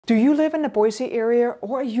Do you live in the Boise area,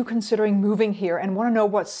 or are you considering moving here and want to know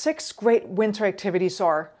what 6 great winter activities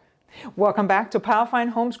are? Welcome back to Powell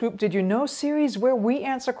Homes Group Did You Know series, where we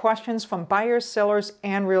answer questions from buyers, sellers,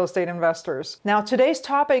 and real estate investors. Now, today's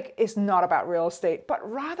topic is not about real estate, but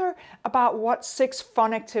rather about what 6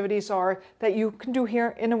 fun activities are that you can do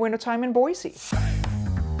here in the wintertime in Boise.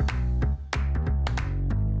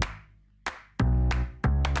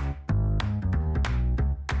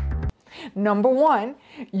 Number 1,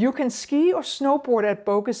 you can ski or snowboard at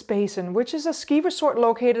Boise Basin, which is a ski resort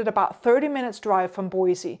located about 30 minutes drive from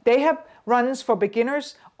Boise. They have runs for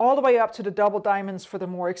beginners all the way up to the double diamonds for the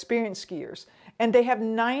more experienced skiers. And they have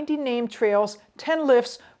 90 named trails, 10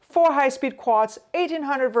 lifts, 4 high-speed quads,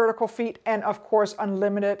 1,800 vertical feet, and of course,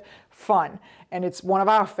 unlimited fun. And it's one of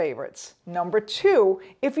our favorites. Number 2,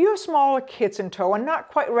 if you have smaller kids in tow and not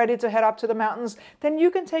quite ready to head up to the mountains, then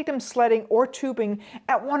you can take them sledding or tubing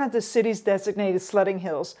at one of the city's designated sledding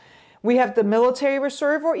hills. We have the Military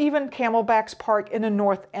Reserve or even Camelback's Park in the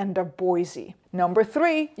north end of Boise. Number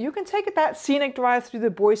 3, you can take that scenic drive through the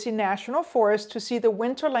Boise National Forest to see the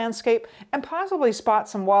winter landscape and possibly spot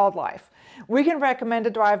some wildlife. We can recommend a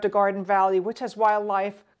drive to Garden Valley, which has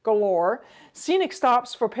wildlife galore, scenic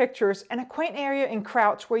stops for pictures, and a quaint area in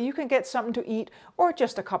Crouch where you can get something to eat or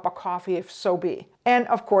just a cup of coffee if so be. And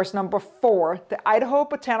of course, number 4, the Idaho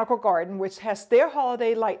Botanical Garden, which has their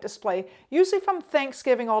holiday light display, usually from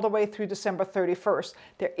Thanksgiving all the way through December 31st.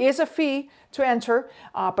 There is a fee to enter,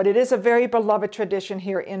 but it is a very beloved tradition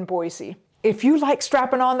here in Boise. If you like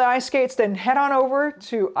strapping on the ice skates, then head on over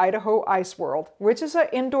to Idaho Ice World, which is an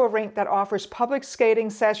indoor rink that offers public skating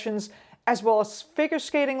sessions as well as figure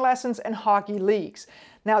skating lessons and hockey leagues.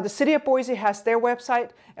 Now, the city of Boise has their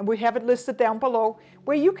website, and we have it listed down below,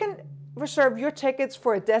 where you can reserve your tickets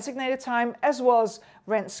for a designated time as well as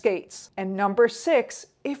rent skates. And number 6,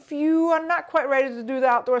 if you are not quite ready to do the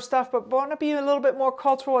outdoor stuff but want to be a little bit more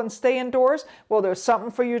cultural and stay indoors, well, there's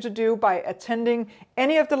something for you to do by attending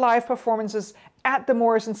any of the live performances at the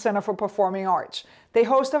Morrison Center for Performing Arts. They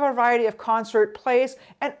host a variety of concert plays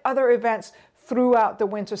and other events throughout the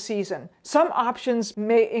winter season. Some options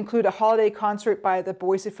may include a holiday concert by the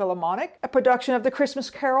Boise Philharmonic, a production of the Christmas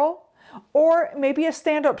Carol, or maybe a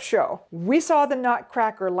stand-up show. We saw the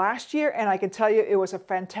Nutcracker last year, and I can tell you it was a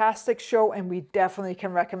fantastic show, and we definitely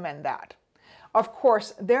can recommend that. Of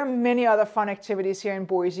course, there are many other fun activities here in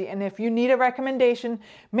Boise, and if you need a recommendation,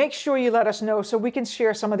 make sure you let us know so we can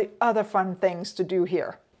share some of the other fun things to do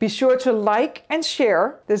here. Be sure to like and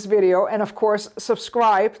share this video, and of course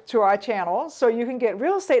subscribe to our channel so you can get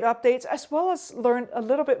real estate updates as well as learn a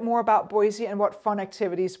little bit more about Boise and what fun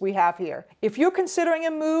activities we have here. If you're considering a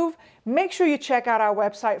move, make sure you check out our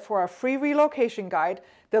website for our free relocation guide.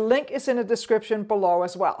 The link is in the description below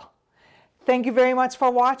as well. Thank you very much for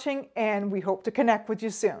watching, and we hope to connect with you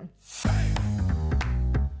soon.